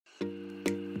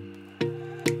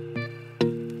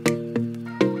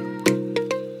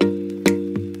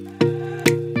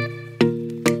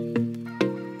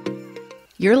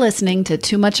You're listening to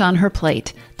Too Much on Her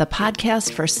Plate, the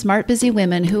podcast for smart, busy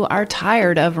women who are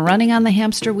tired of running on the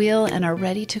hamster wheel and are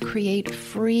ready to create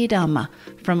freedom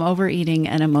from overeating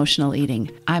and emotional eating.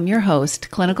 I'm your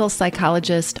host, clinical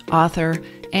psychologist, author,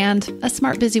 and a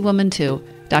smart, busy woman too,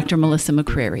 Dr. Melissa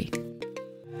McCreary.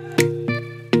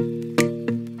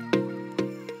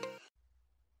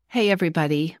 Hey,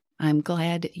 everybody. I'm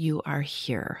glad you are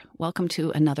here. Welcome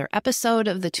to another episode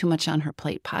of the Too Much on Her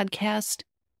Plate podcast.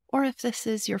 Or if this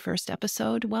is your first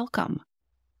episode, welcome.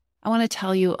 I want to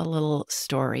tell you a little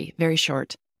story, very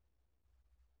short.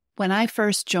 When I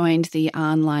first joined the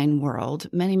online world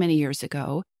many, many years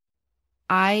ago,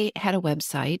 I had a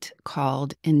website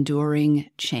called Enduring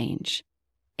Change.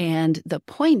 And the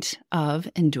point of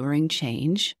Enduring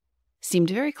Change seemed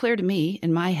very clear to me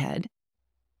in my head.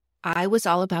 I was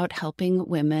all about helping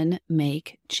women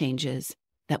make changes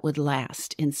that would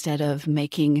last instead of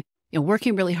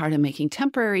working really hard and making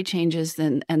temporary changes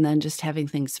and then just having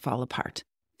things fall apart.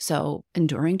 So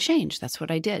enduring change, that's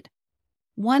what I did.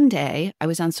 One day I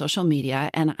was on social media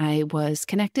and I was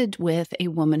connected with a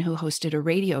woman who hosted a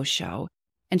radio show,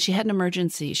 and she had an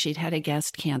emergency. She'd had a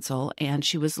guest cancel and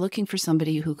she was looking for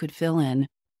somebody who could fill in,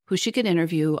 who she could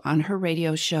interview on her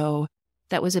radio show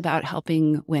that was about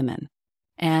helping women.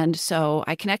 And so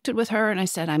I connected with her and I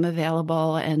said, I'm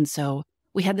available. And so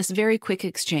we had this very quick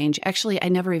exchange. Actually, I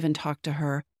never even talked to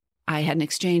her. I had an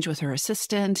exchange with her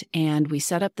assistant and we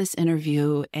set up this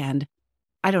interview. And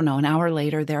I don't know, an hour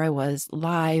later, there I was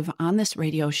live on this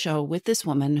radio show with this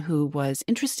woman who was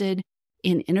interested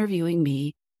in interviewing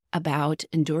me about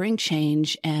enduring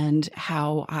change and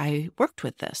how I worked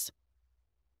with this.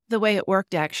 The way it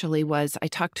worked actually was I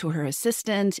talked to her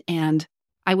assistant and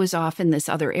I was off in this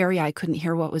other area. I couldn't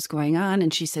hear what was going on.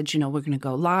 And she said, we're going to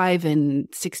go live in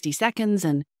 60 seconds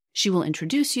and she will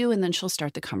introduce you and then she'll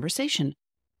start the conversation.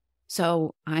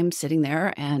 So I'm sitting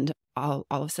there and all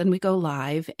of a sudden we go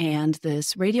live and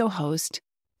this radio host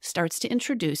starts to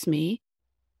introduce me.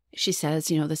 She says,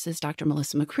 this is Dr.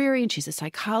 Melissa McCreary and she's a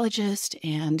psychologist.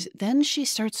 And then she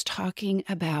starts talking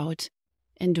about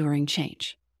enduring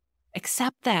change,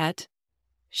 except that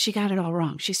she got it all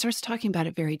wrong. She starts talking about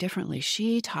it very differently.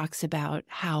 She talks about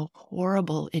how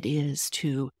horrible it is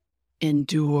to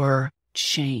endure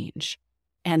change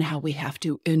and how we have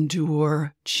to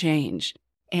endure change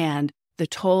and the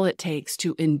toll it takes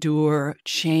to endure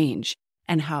change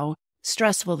and how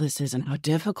stressful this is and how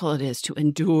difficult it is to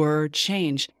endure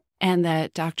change. And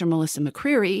that Dr. Melissa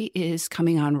McCreary is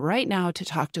coming on right now to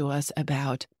talk to us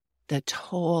about the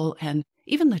toll and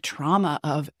even the trauma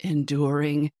of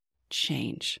enduring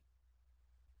change.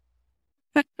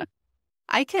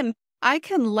 I can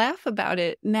laugh about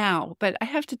it now, but I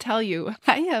have to tell you,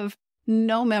 I have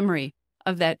no memory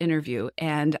of that interview.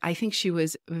 And I think she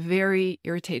was very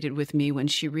irritated with me when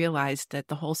she realized that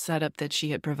the whole setup that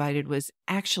she had provided was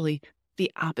actually the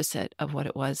opposite of what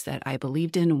it was that I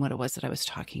believed in and what it was that I was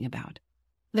talking about.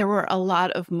 There were a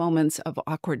lot of moments of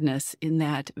awkwardness in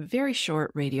that very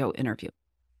short radio interview.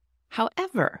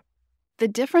 However, the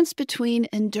difference between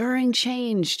enduring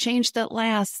change, change that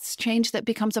lasts, change that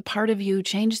becomes a part of you,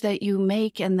 change that you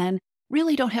make and then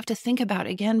really don't have to think about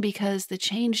again because the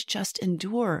change just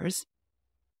endures,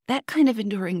 that kind of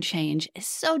enduring change is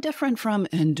so different from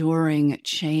enduring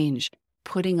change,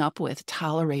 putting up with,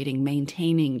 tolerating,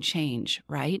 maintaining change,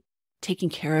 right? Taking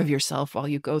care of yourself while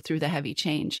you go through the heavy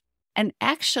change. And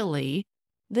actually,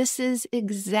 this is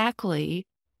exactly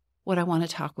what I want to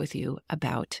talk with you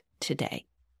about today.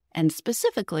 And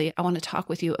specifically, I want to talk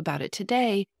with you about it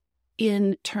today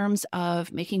in terms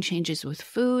of making changes with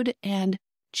food and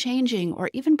changing or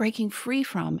even breaking free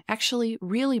from, actually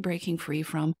really breaking free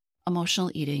from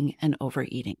emotional eating and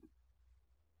overeating.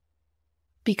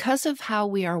 Because of how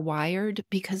we are wired,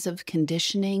 because of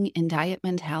conditioning in diet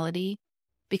mentality,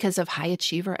 because of high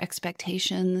achiever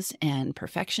expectations and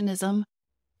perfectionism,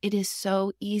 it is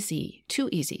so easy, too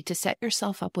easy to set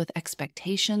yourself up with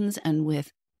expectations and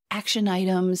with action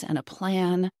items and a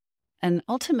plan, and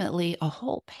ultimately a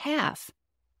whole path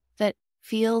that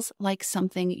feels like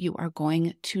something you are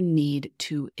going to need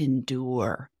to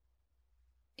endure.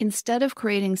 Instead of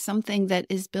creating something that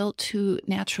is built to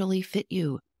naturally fit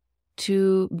you,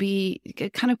 to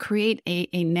create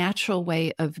a natural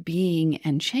way of being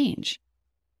and change.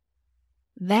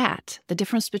 The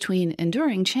difference between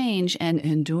enduring change and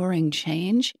enduring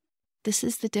change, this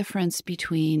is the difference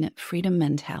between freedom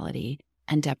mentality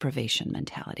and deprivation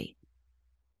mentality.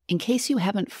 In case you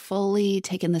haven't fully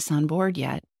taken this on board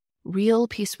yet, real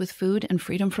peace with food and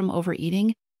freedom from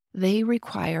overeating, they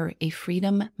require a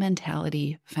freedom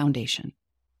mentality foundation.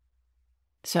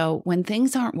 So when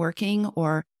things aren't working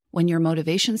or when your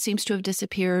motivation seems to have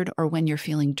disappeared, or when you're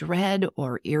feeling dread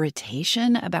or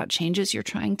irritation about changes you're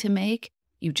trying to make,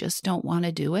 you just don't want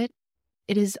to do it.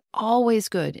 It is always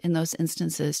good in those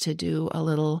instances to do a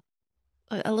little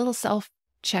self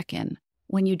check-in.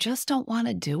 When you just don't want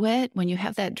to do it, when you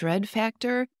have that dread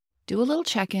factor, do a little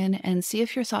check-in and see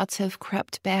if your thoughts have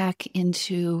crept back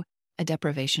into a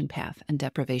deprivation path and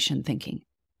deprivation thinking.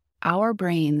 Our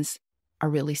brains are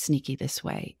really sneaky this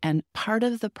way. And part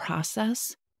of the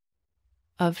process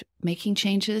of making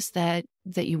changes that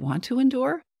you want to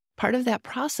endure, part of that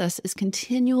process is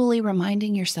continually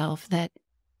reminding yourself that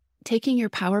taking your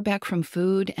power back from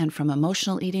food and from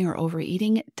emotional eating or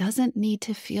overeating doesn't need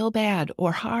to feel bad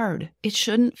or hard. It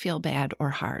shouldn't feel bad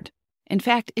or hard. In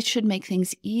fact, it should make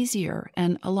things easier.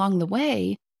 And along the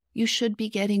way, you should be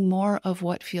getting more of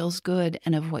what feels good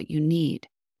and of what you need,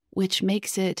 which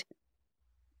makes it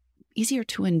easier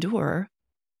to endure.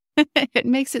 It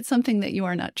makes it something that you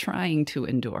are not trying to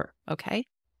endure, okay?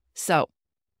 So,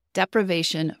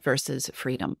 deprivation versus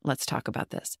freedom. Let's talk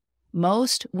about this.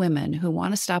 Most women who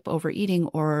want to stop overeating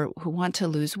or who want to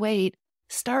lose weight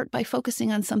start by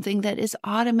focusing on something that is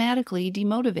automatically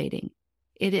demotivating.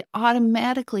 It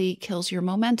automatically kills your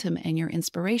momentum and your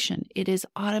inspiration. It is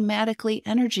automatically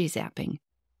energy zapping,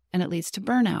 and it leads to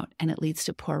burnout, and it leads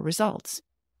to poor results.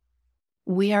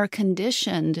 We are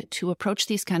conditioned to approach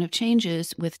these kind of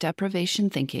changes with deprivation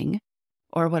thinking,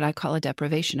 or what I call a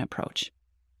deprivation approach.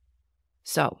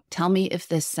 So tell me if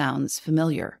this sounds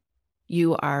familiar.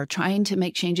 You are trying to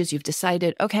make changes. You've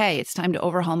decided, okay, it's time to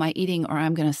overhaul my eating, or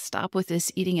I'm going to stop with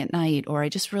this eating at night, or I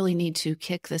just really need to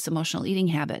kick this emotional eating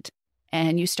habit.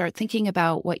 And you start thinking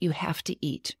about what you have to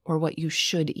eat, or what you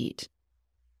should eat,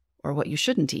 or what you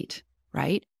shouldn't eat,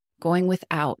 right? Going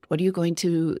without. What are you going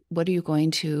to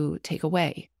take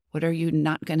away? What are you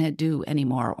not going to do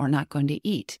anymore or not going to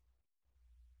eat?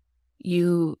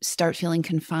 You start feeling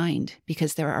confined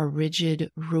because there are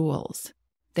rigid rules.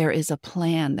 There is a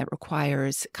plan that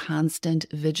requires constant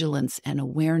vigilance and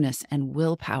awareness and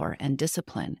willpower and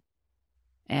discipline.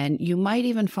 And you might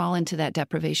even fall into that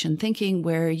deprivation thinking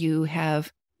where you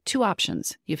have two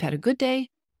options. You've had a good day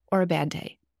or a bad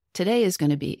day. Today is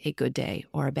going to be a good day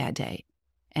or a bad day.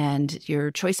 And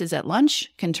your choices at lunch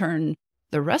can turn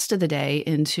the rest of the day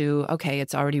into, okay,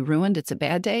 it's already ruined, it's a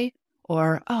bad day,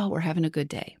 or, oh, we're having a good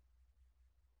day.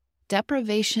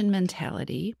 Deprivation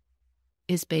mentality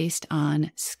is based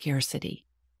on scarcity.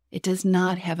 It does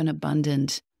not have an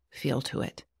abundant feel to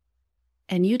it.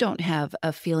 And you don't have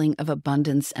a feeling of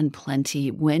abundance and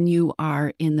plenty when you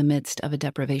are in the midst of a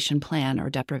deprivation plan or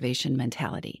deprivation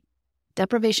mentality.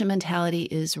 Deprivation mentality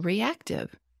is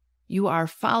reactive. You are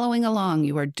following along.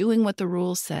 You are doing what the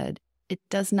rules said. It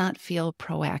does not feel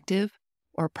proactive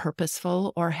or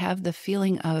purposeful or have the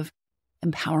feeling of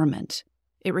empowerment.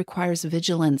 It requires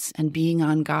vigilance and being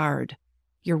on guard.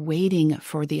 You're waiting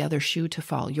for the other shoe to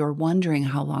fall. You're wondering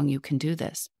how long you can do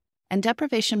this. And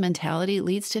deprivation mentality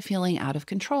leads to feeling out of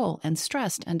control and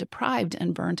stressed and deprived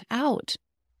and burnt out.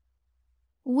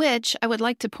 Which I would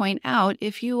like to point out,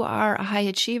 if you are a high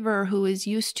achiever who is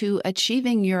used to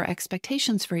achieving your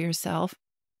expectations for yourself,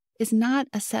 is not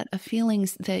a set of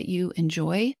feelings that you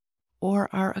enjoy or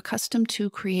are accustomed to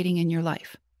creating in your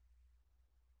life.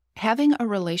 Having a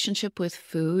relationship with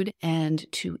food and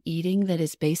to eating that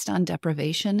is based on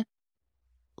deprivation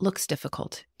looks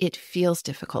difficult. It feels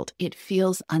difficult. It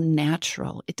feels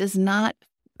unnatural. It does not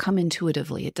come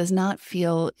intuitively. It does not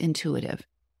feel intuitive.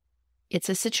 It's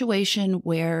a situation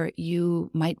where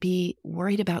you might be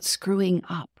worried about screwing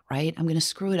up, right? I'm going to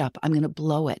screw it up. I'm going to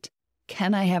blow it.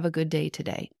 Can I have a good day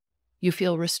today? You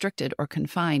feel restricted or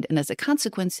confined. And as a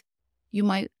consequence, you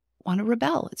might want to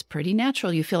rebel. It's pretty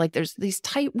natural. You feel like there's these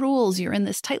tight rules. You're in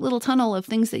this tight little tunnel of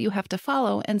things that you have to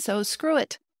follow. And so screw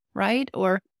it, right?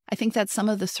 Or I think that's some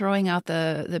of the throwing out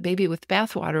the baby with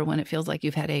bathwater when it feels like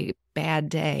you've had a bad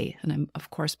day. And I'm, of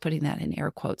course, putting that in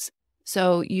air quotes.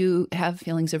 So you have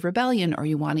feelings of rebellion, or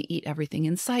you want to eat everything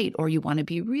in sight, or you want to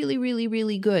be really, really,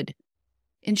 really good.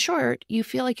 In short, you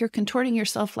feel like you're contorting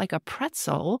yourself like a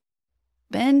pretzel,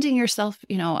 bending yourself,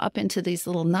 up into these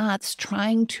little knots,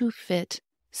 trying to fit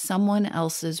someone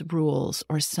else's rules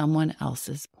or someone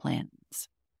else's plans.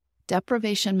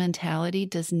 Deprivation mentality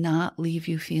does not leave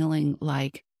you feeling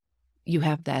like you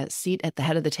have that seat at the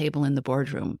head of the table in the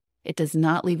boardroom. It does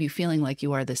not leave you feeling like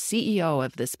you are the CEO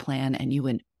of this plan and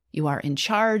you are in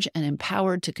charge and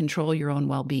empowered to control your own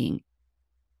well-being.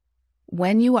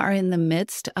 When you are in the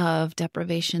midst of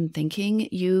deprivation thinking,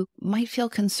 you might feel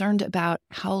concerned about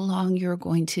how long you're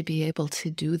going to be able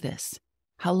to do this.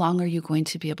 How long are you going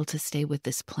to be able to stay with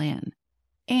this plan?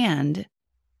 And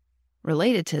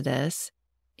related to this,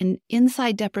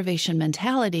 inside deprivation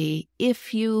mentality,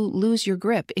 if you lose your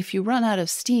grip, if you run out of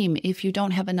steam, if you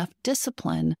don't have enough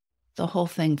discipline, the whole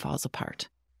thing falls apart.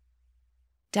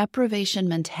 Deprivation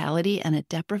mentality and a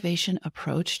deprivation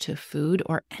approach to food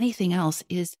or anything else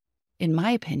is, in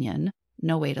my opinion,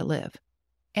 no way to live.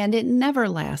 And it never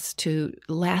lasts to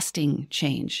lasting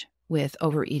change with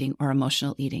overeating or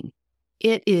emotional eating.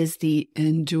 It is the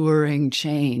enduring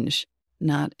change,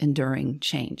 not enduring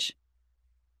change.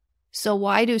 So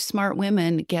why do smart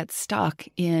women get stuck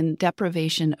in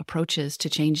deprivation approaches to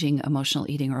changing emotional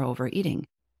eating or overeating?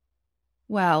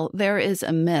 Well, there is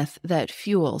a myth that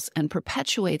fuels and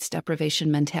perpetuates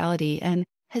deprivation mentality and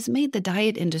has made the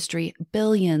diet industry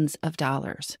billions of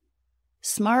dollars.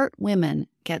 Smart women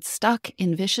get stuck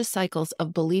in vicious cycles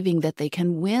of believing that they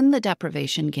can win the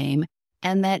deprivation game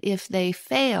and that if they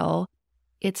fail,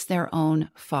 it's their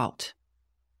own fault.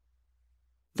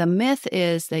 The myth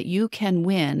is that you can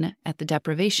win at the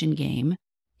deprivation game.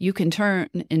 You can turn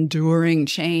enduring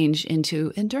change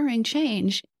into enduring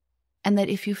change, and that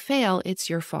if you fail, it's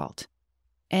your fault.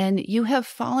 And you have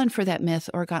fallen for that myth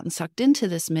or gotten sucked into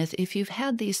this myth if you've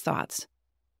had these thoughts.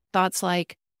 Thoughts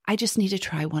like, I just need to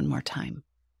try one more time.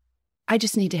 I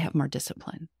just need to have more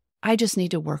discipline. I just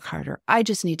need to work harder. I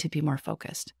just need to be more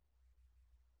focused.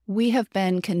 We have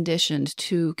been conditioned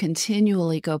to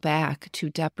continually go back to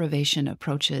deprivation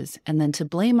approaches and then to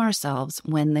blame ourselves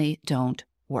when they don't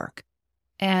work.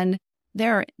 And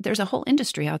there's a whole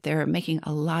industry out there making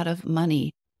a lot of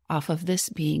money off of this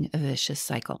being a vicious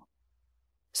cycle.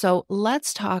 So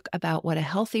let's talk about what a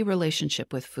healthy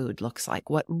relationship with food looks like,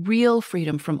 what real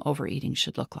freedom from overeating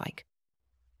should look like.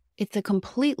 It's a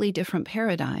completely different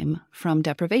paradigm from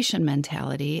deprivation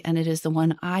mentality, and it is the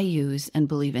one I use and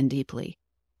believe in deeply.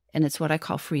 And it's what I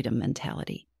call freedom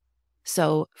mentality.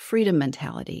 So freedom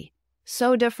mentality,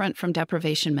 so different from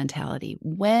deprivation mentality.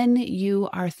 When you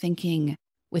are thinking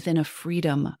within a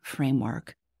freedom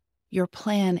framework, your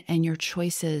plan and your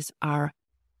choices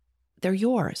they're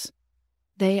yours.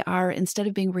 They are, instead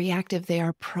of being reactive, they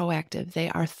are proactive. They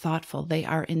are thoughtful. They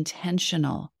are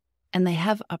intentional, and they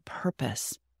have a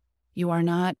purpose. You are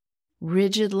not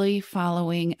rigidly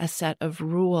following a set of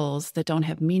rules that don't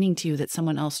have meaning to you that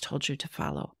someone else told you to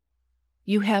follow.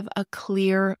 You have a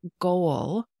clear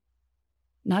goal,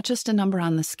 not just a number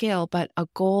on the scale, but a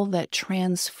goal that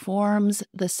transforms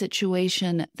the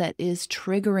situation that is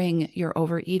triggering your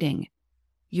overeating.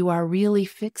 You are really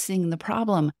fixing the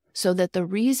problem so that the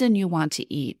reason you want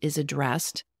to eat is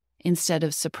addressed instead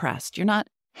of suppressed. You're not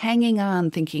hanging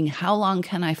on thinking, how long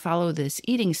can I follow this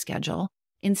eating schedule?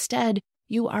 Instead,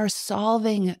 you are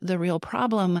solving the real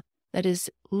problem that is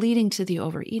leading to the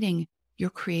overeating. You're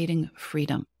creating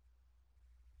freedom.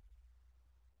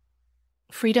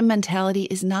 Freedom mentality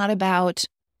is not about,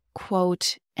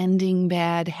 quote, ending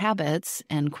bad habits,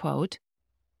 end quote.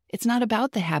 It's not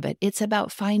about the habit. It's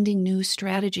about finding new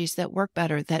strategies that work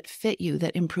better, that fit you,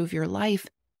 that improve your life,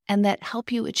 and that help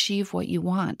you achieve what you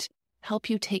want, help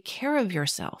you take care of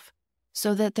yourself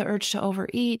so that the urge to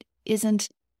overeat isn't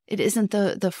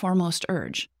the foremost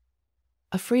urge.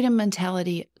 A freedom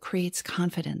mentality creates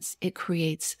confidence. It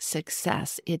creates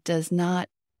success. It is not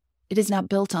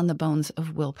built on the bones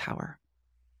of willpower.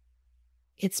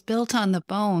 It's built on the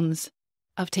bones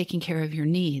of taking care of your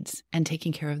needs and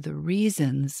taking care of the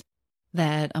reasons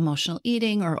that emotional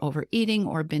eating or overeating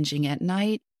or binging at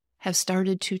night have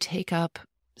started to take up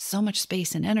so much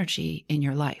space and energy in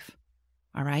your life.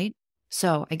 All right?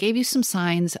 So I gave you some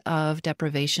signs of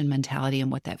deprivation mentality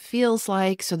and what that feels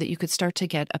like so that you could start to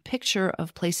get a picture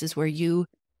of places where you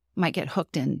might get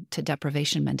hooked into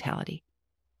deprivation mentality.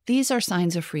 These are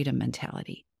signs of freedom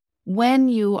mentality. When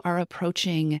you are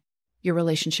approaching your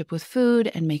relationship with food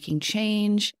and making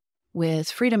change with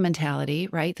freedom mentality,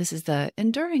 right? This is the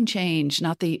enduring change,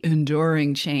 not the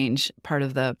enduring change part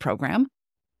of the program.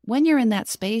 When you're in that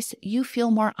space, you feel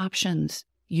more options.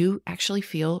 You actually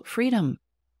feel freedom.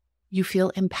 You feel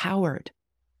empowered.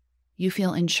 You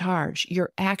feel in charge.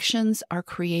 Your actions are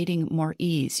creating more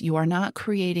ease. You are not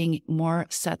creating more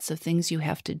sets of things you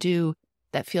have to do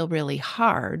that feel really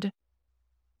hard.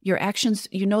 Your actions,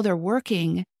 they're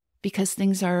working because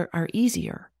things are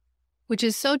easier, which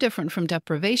is so different from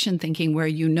deprivation thinking where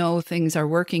things are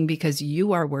working because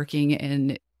you are working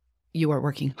and you are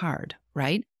working hard,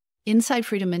 right? Inside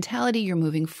freedom mentality, you're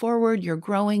moving forward, you're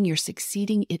growing, you're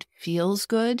succeeding, it feels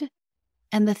good.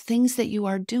 And the things that you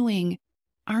are doing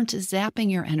aren't zapping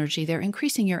your energy, they're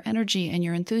increasing your energy and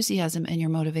your enthusiasm and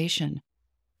your motivation.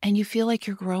 And you feel like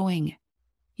you're growing.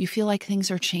 You feel like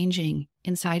things are changing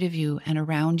inside of you and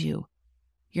around you.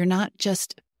 You're not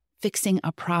just fixing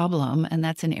a problem, and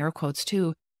that's in air quotes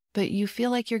too. but you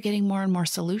feel like you're getting more and more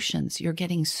solutions. You're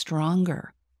getting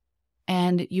stronger,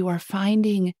 and you are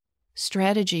finding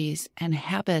strategies and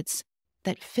habits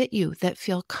that fit you, that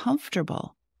feel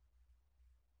comfortable.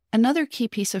 Another key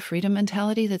piece of freedom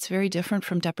mentality that's very different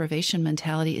from deprivation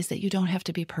mentality is that you don't have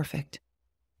to be perfect.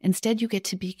 Instead, you get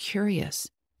to be curious.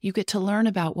 You get to learn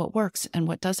about what works and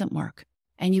what doesn't work.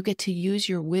 And you get to use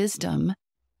your wisdom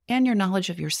and your knowledge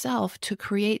of yourself to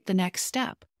create the next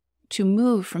step, to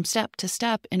move from step to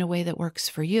step in a way that works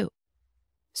for you.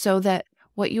 So that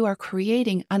what you are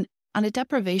creating on a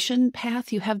deprivation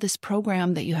path, you have this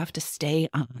program that you have to stay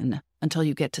on until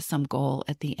you get to some goal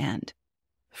at the end.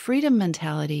 Freedom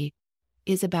mentality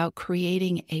is about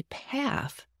creating a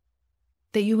path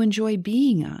that you enjoy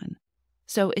being on.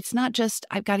 So it's not just,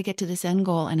 I've got to get to this end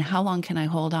goal and how long can I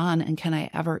hold on and can I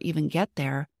ever even get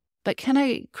there? But can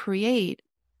I create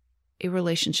a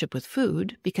relationship with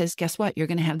food? Because guess what? You're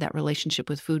going to have that relationship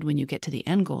with food when you get to the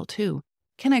end goal too.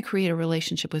 Can I create a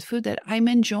relationship with food that I'm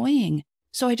enjoying?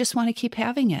 So I just want to keep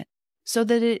having it so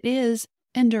that it is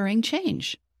enduring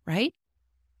change, right?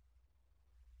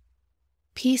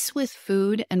 Peace with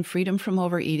food and freedom from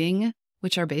overeating,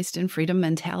 which are based in freedom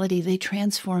mentality, they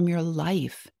transform your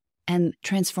life. And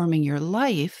transforming your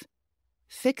life,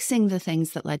 fixing the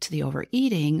things that led to the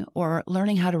overeating or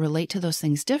learning how to relate to those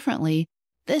things differently,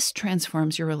 this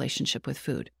transforms your relationship with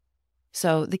food.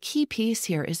 So the key piece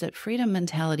here is that freedom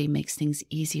mentality makes things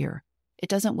easier. It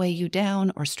doesn't weigh you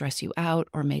down or stress you out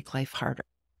or make life harder.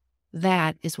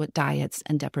 That is what diets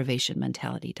and deprivation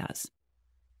mentality does.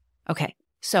 Okay,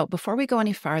 so before we go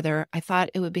any farther, I thought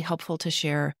it would be helpful to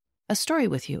share a story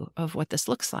with you of what this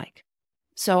looks like.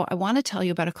 So I want to tell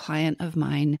you about a client of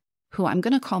mine who I'm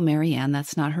going to call Mary Ann.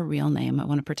 That's not her real name. I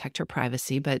want to protect her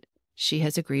privacy, but she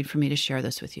has agreed for me to share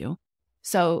this with you.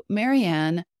 So Mary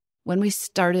Ann, when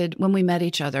we met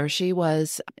each other, she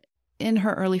was in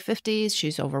her early 50s.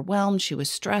 She's overwhelmed. She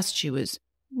was stressed. She was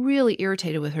really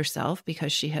irritated with herself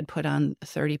because she had put on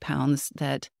 30 pounds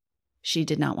that she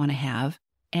did not want to have,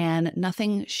 and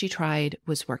nothing she tried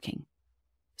was working.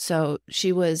 So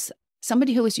she was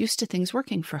somebody who was used to things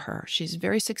working for her. She's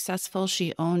very successful.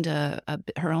 She owned her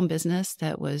own business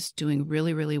that was doing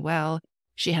really, really well.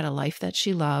 She had a life that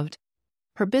she loved.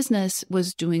 Her business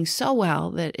was doing so well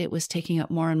that it was taking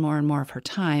up more and more and more of her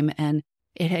time. And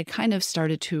it had kind of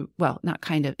started to, well, not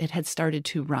kind of, it had started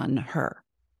to run her.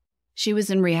 She was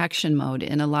in reaction mode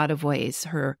in a lot of ways.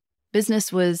 Her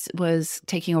business was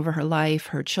taking over her life.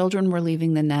 Her children were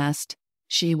leaving the nest.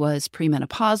 She was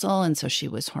premenopausal, and so she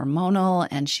was hormonal,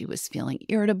 and she was feeling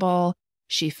irritable.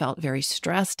 She felt very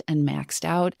stressed and maxed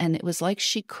out, and it was like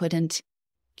she couldn't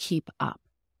keep up.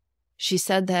 She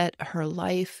said that her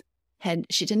life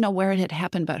she didn't know where it had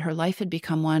happened, but her life had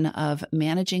become one of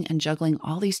managing and juggling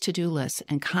all these to-do lists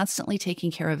and constantly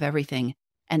taking care of everything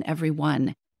and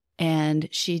everyone. And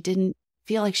she didn't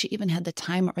feel like she even had the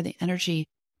time or the energy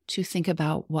to think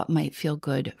about what might feel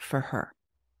good for her.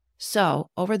 So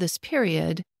over this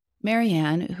period, Mary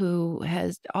Ann, who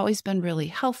has always been really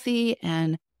healthy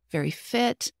and very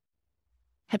fit,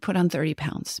 had put on 30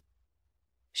 pounds.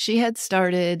 She had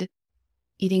started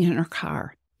eating in her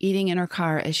car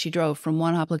as she drove from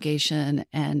one obligation,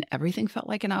 and everything felt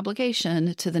like an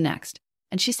obligation to the next.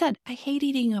 And she said, I hate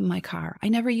eating in my car. I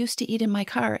never used to eat in my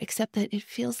car, except that it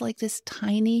feels like this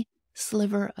tiny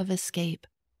sliver of escape.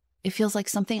 It feels like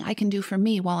something I can do for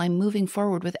me while I'm moving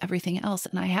forward with everything else,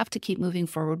 and I have to keep moving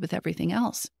forward with everything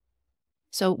else.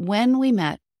 So when we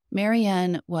met, Mary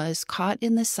Ann was caught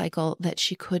in this cycle that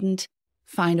she couldn't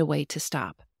find a way to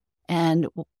stop. And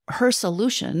her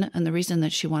solution, and the reason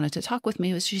that she wanted to talk with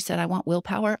me, was she said, I want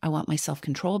willpower, I want my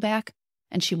self-control back,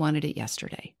 and she wanted it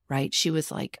yesterday, right? She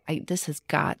was like, this has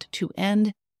got to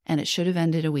end, and it should have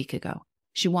ended a week ago.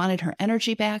 She wanted her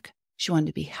energy back. She wanted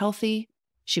to be healthy.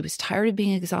 She was tired of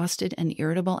being exhausted and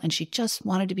irritable, and she just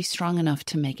wanted to be strong enough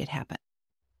to make it happen.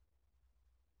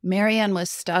 Mary Ann was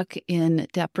stuck in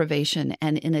deprivation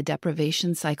and in a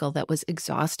deprivation cycle that was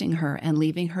exhausting her and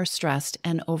leaving her stressed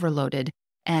and overloaded,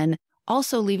 and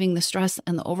also leaving the stress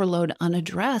and the overload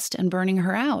unaddressed and burning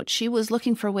her out. She was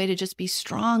looking for a way to just be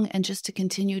strong and just to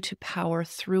continue to power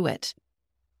through it.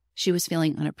 She was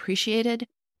feeling unappreciated.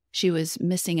 She was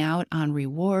missing out on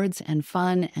rewards and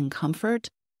fun and comfort.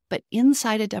 But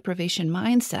inside a deprivation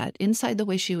mindset, inside the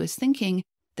way she was thinking,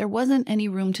 there wasn't any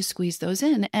room to squeeze those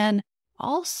in. And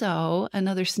also,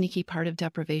 another sneaky part of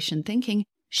deprivation thinking,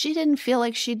 she didn't feel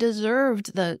like she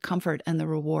deserved the comfort and the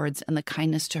rewards and the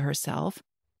kindness to herself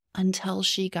until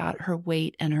she got her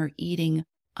weight and her eating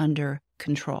under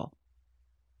control.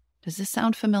 Does this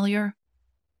sound familiar?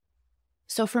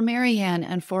 So for Mary Ann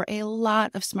and for a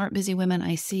lot of smart, busy women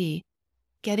I see,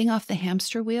 getting off the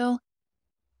hamster wheel,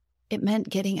 it meant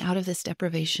getting out of this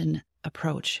deprivation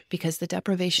approach, because the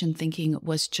deprivation thinking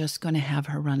was just going to have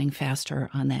her running faster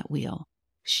on that wheel.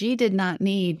 She did not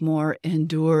need more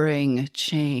enduring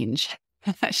change.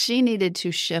 She needed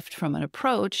to shift from an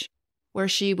approach where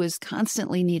she was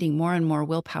constantly needing more and more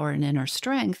willpower and inner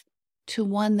strength to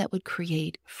one that would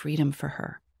create freedom for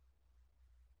her.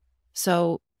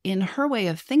 So in her way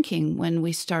of thinking, when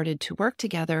we started to work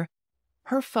together,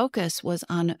 her focus was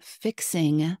on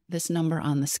fixing this number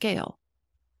on the scale.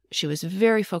 She was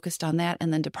very focused on that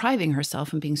and then depriving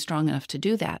herself and being strong enough to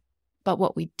do that. But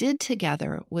what we did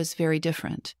together was very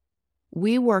different.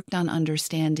 We worked on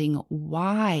understanding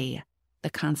why the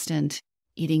constant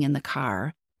eating in the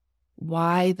car,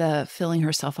 why the filling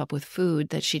herself up with food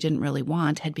that she didn't really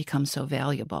want had become so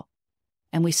valuable.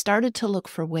 And we started to look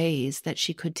for ways that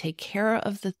she could take care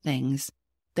of the things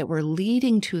that were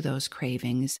leading to those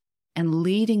cravings and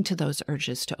leading to those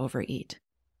urges to overeat.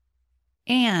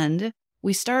 And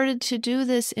we started to do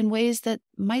this in ways that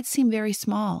might seem very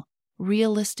small,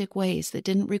 realistic ways that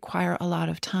didn't require a lot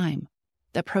of time,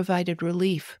 that provided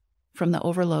relief from the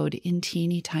overload in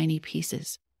teeny tiny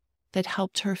pieces, that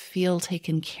helped her feel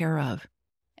taken care of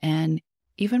and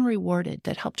even rewarded,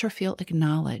 that helped her feel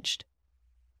acknowledged.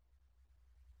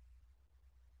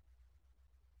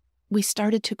 We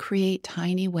started to create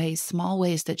tiny ways, small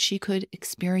ways that she could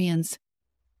experience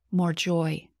more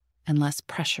joy and less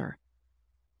pressure.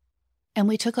 And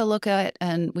we took a look at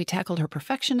and we tackled her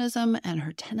perfectionism and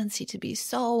her tendency to be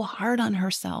so hard on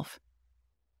herself.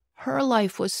 Her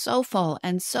life was so full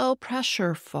and so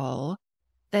pressureful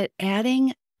that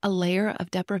adding a layer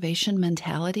of deprivation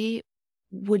mentality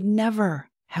would never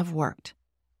have worked.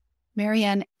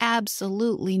 Marianne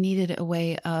absolutely needed a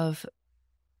way of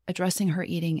addressing her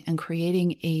eating and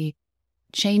creating a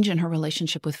change in her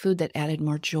relationship with food that added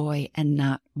more joy and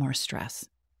not more stress.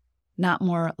 Not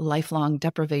more lifelong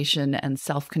deprivation and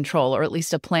self-control, or at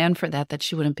least a plan for that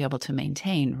she wouldn't be able to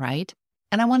maintain, right?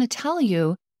 And I want to tell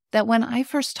you that when I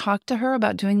first talked to her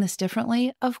about doing this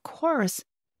differently, of course,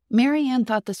 Marianne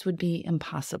thought this would be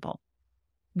impossible.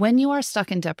 When you are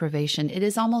stuck in deprivation, it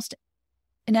is almost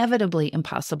inevitably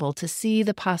impossible to see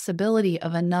the possibility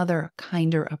of another,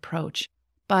 kinder approach.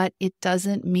 But it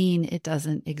doesn't mean it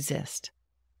doesn't exist.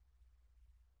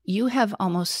 You have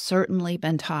almost certainly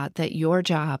been taught that your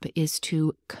job is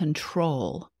to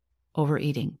control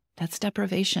overeating. That's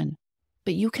deprivation.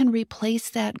 But you can replace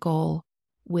that goal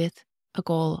with a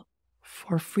goal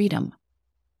for freedom,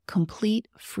 complete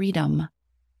freedom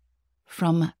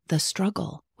from the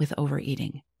struggle with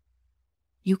overeating.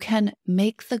 You can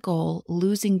make the goal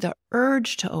losing the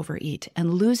urge to overeat,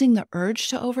 and losing the urge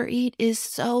to overeat is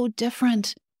so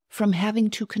different from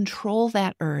having to control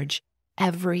that urge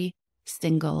every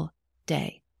single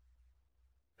day.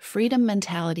 Freedom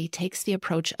mentality takes the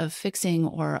approach of fixing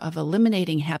or of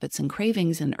eliminating habits and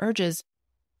cravings and urges.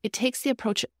 It takes the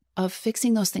approach of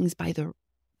fixing those things by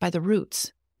the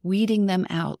roots, weeding them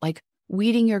out, like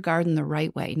weeding your garden the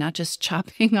right way, not just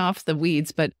chopping off the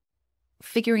weeds, but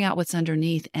figuring out what's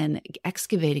underneath and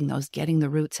excavating those, getting the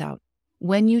roots out.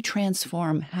 When you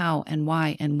transform how and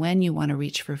why and when you want to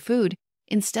reach for food,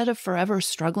 instead of forever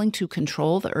struggling to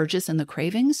control the urges and the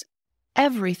cravings,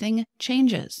 everything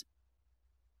changes.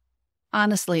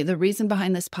 Honestly, the reason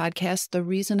behind this podcast, the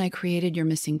reason I created Your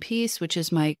Missing Piece, which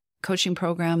is my coaching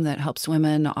program that helps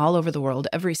women all over the world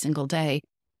every single day,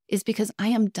 is because I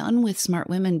am done with smart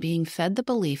women being fed the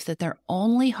belief that their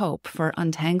only hope for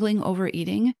untangling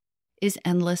overeating is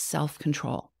endless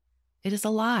self-control. It is a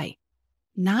lie.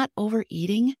 Not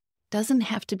overeating doesn't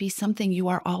have to be something you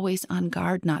are always on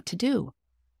guard not to do.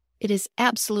 It is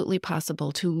absolutely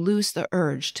possible to lose the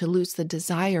urge, to lose the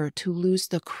desire, to lose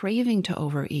the craving to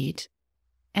overeat.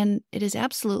 And it is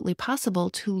absolutely possible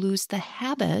to lose the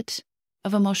habit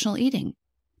of emotional eating.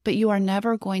 But you are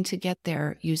never going to get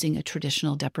there using a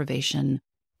traditional deprivation,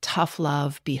 tough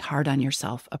love, be hard on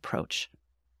yourself approach.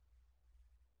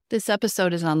 This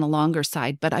episode is on the longer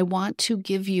side, but I want to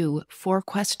give you 4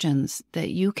 questions that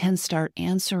you can start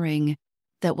answering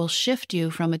that will shift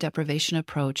you from a deprivation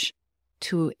approach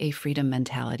to a freedom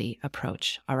mentality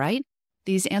approach, all right?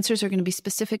 These answers are going to be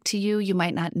specific to you. You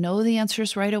might not know the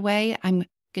answers right away. I'm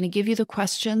going to give you the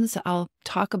questions. I'll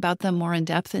talk about them more in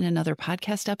depth in another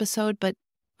podcast episode, but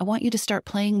I want you to start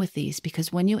playing with these,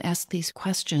 because when you ask these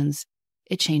questions,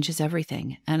 it changes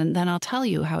everything. And then I'll tell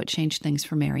you how it changed things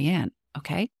for Marianne,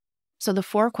 okay? So the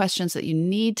 4 questions that you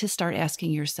need to start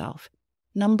asking yourself.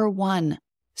 Number 1,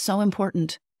 so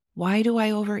important. Why do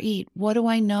I overeat? What do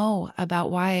I know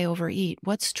about why I overeat?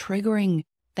 What's triggering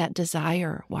that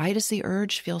desire? Why does the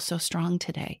urge feel so strong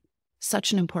today?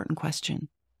 Such an important question.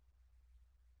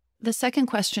 The second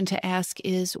question to ask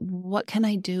is, what can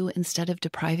I do instead of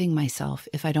depriving myself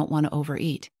if I don't want to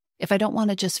overeat? If I don't want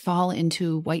to just fall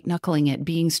into white knuckling it,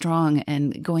 being strong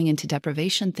and going into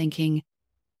deprivation thinking,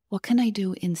 what can I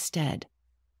do instead?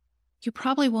 You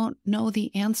probably won't know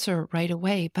the answer right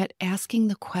away, but asking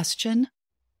the question,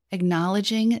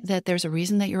 acknowledging that there's a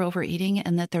reason that you're overeating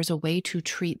and that there's a way to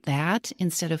treat that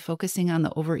instead of focusing on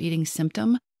the overeating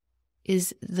symptom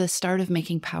is the start of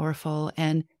making powerful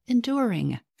and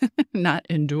enduring, not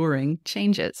enduring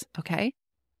changes, okay?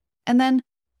 And then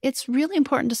it's really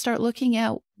important to start looking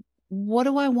at, what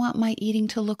do I want my eating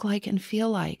to look like and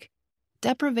feel like?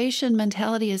 Deprivation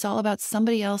mentality is all about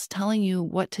somebody else telling you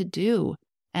what to do.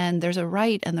 And there's a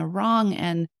right and the wrong,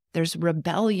 and there's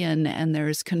rebellion, and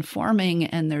there's conforming,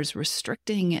 and there's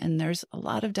restricting, and there's a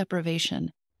lot of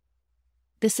deprivation.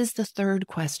 This is the third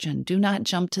question. Do not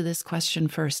jump to this question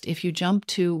first. If you jump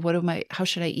to how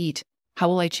should I eat? How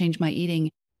will I change my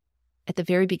eating? At the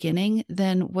very beginning,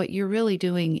 then what you're really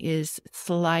doing is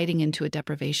sliding into a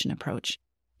deprivation approach.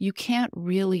 You can't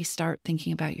really start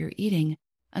thinking about your eating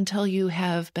until you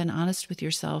have been honest with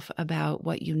yourself about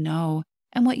what you know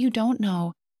and what you don't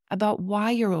know about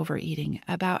why you're overeating,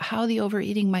 about how the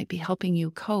overeating might be helping you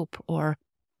cope, or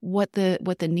what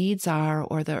the needs are,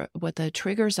 or what the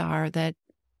triggers are that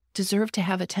deserve to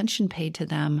have attention paid to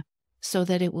them, so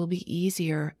that it will be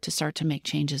easier to start to make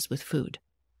changes with food.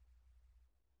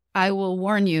 I will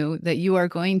warn you that you are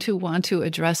going to want to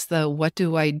address the what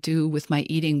do I do with my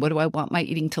eating? What do I want my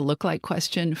eating to look like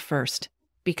question first,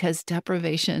 because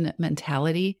deprivation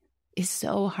mentality is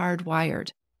so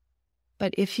hardwired.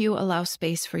 But if you allow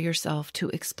space for yourself to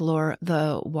explore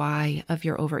the why of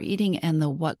your overeating and the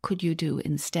what could you do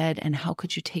instead, and how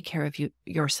could you take care of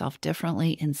yourself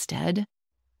differently instead,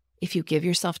 if you give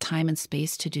yourself time and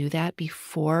space to do that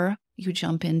before you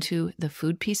jump into the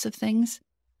food piece of things,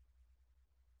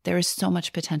 there is so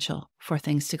much potential for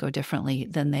things to go differently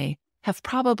than they have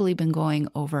probably been going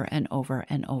over and over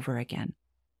and over again.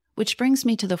 Which brings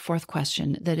me to the fourth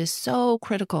question that is so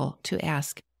critical to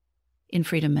ask in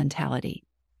freedom mentality.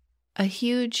 A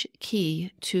huge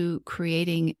key to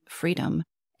creating freedom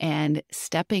and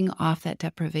stepping off that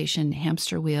deprivation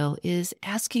hamster wheel is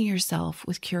asking yourself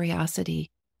with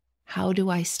curiosity, how do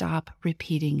I stop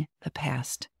repeating the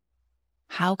past?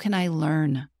 How can I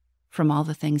learn from all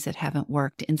the things that haven't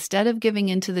worked instead of giving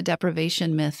into the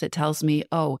deprivation myth that tells me,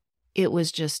 oh, it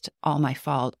was just all my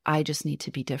fault. I just need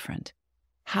to be different.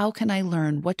 How can I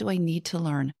learn? What do I need to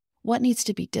learn? What needs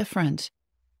to be different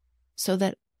so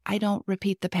that I don't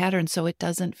repeat the pattern, so it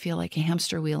doesn't feel like a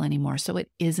hamster wheel anymore, so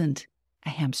it isn't a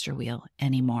hamster wheel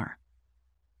anymore?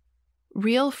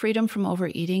 Real freedom from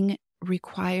overeating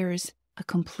requires a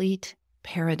complete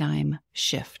paradigm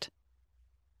shift.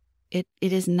 It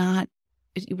is not,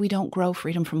 we don't grow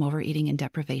freedom from overeating and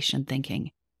deprivation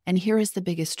thinking. And here is the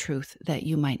biggest truth that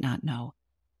you might not know.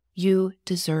 You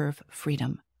deserve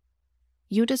freedom.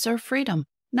 You deserve freedom,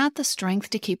 not the strength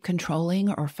to keep controlling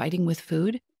or fighting with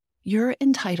food. You're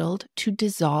entitled to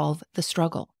dissolve the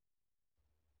struggle.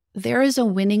 There is a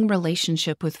winning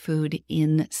relationship with food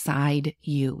inside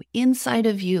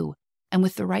of you. And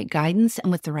with the right guidance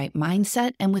and with the right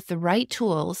mindset and with the right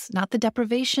tools, not the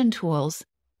deprivation tools,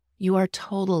 you are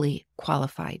totally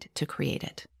qualified to create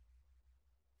it.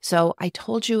 So I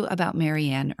told you about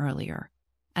Marianne earlier,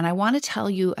 and I want to tell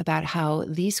you about how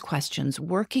these questions,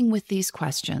 working with these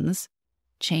questions,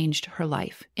 changed her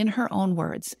life in her own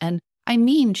words. And I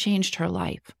mean changed her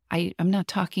life. I'm not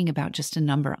talking about just a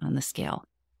number on the scale.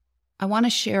 I want to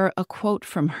share a quote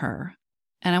from her,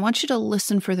 and I want you to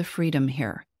listen for the freedom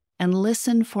here. And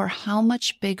listen for how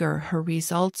much bigger her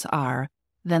results are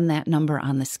than that number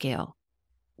on the scale,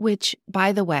 which,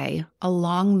 by the way,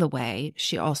 along the way,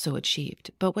 she also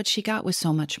achieved. But what she got was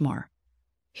so much more.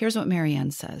 Here's what Marianne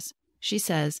says. She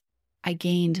says, I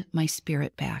gained my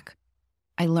spirit back.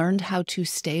 I learned how to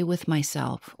stay with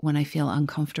myself when I feel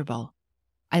uncomfortable.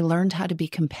 I learned how to be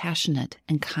compassionate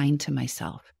and kind to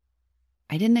myself.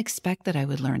 I didn't expect that I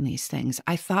would learn these things.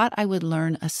 I thought I would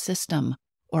learn a system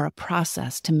or a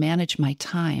process to manage my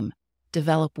time,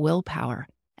 develop willpower,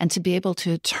 and to be able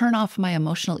to turn off my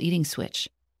emotional eating switch.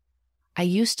 I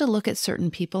used to look at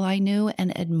certain people I knew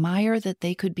and admire that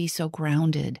they could be so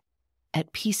grounded,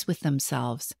 at peace with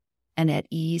themselves, and at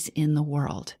ease in the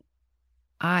world.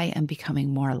 I am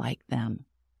becoming more like them.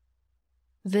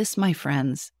 This, my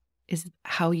friends, is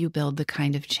how you build the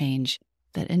kind of change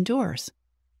that endures.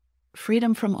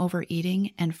 Freedom from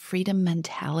overeating and freedom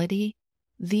mentality,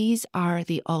 these are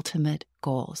the ultimate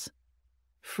goals.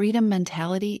 Freedom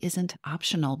mentality isn't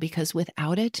optional because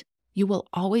without it, you will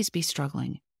always be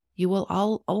struggling. You will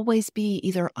always be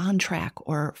either on track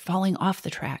or falling off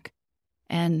the track.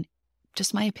 And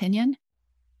just my opinion,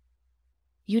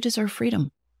 you deserve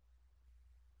freedom.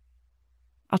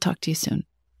 I'll talk to you soon.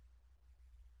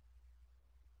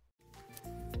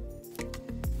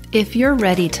 If you're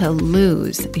ready to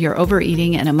lose your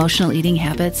overeating and emotional eating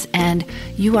habits, and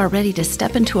you are ready to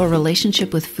step into a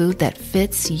relationship with food that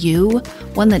fits you,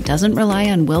 one that doesn't rely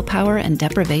on willpower and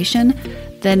deprivation,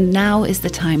 then now is the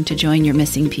time to join your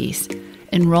missing piece.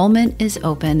 Enrollment is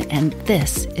open, and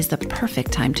this is the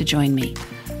perfect time to join me.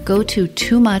 Go to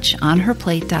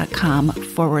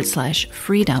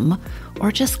toomuchonherplate.com/freedom,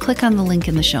 or just click on the link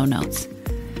in the show notes.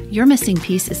 Your Missing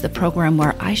Piece is the program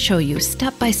where I show you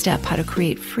step-by-step how to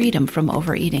create freedom from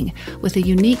overeating with a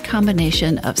unique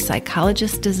combination of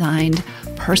psychologist-designed,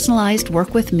 personalized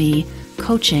work with me,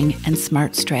 coaching, and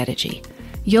smart strategy.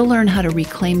 You'll learn how to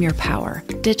reclaim your power,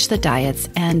 ditch the diets,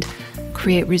 and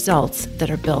create results that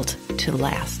are built to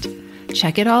last.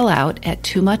 Check it all out at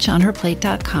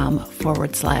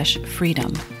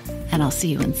toomuchonherplate.com/freedom, and I'll see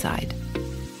you inside.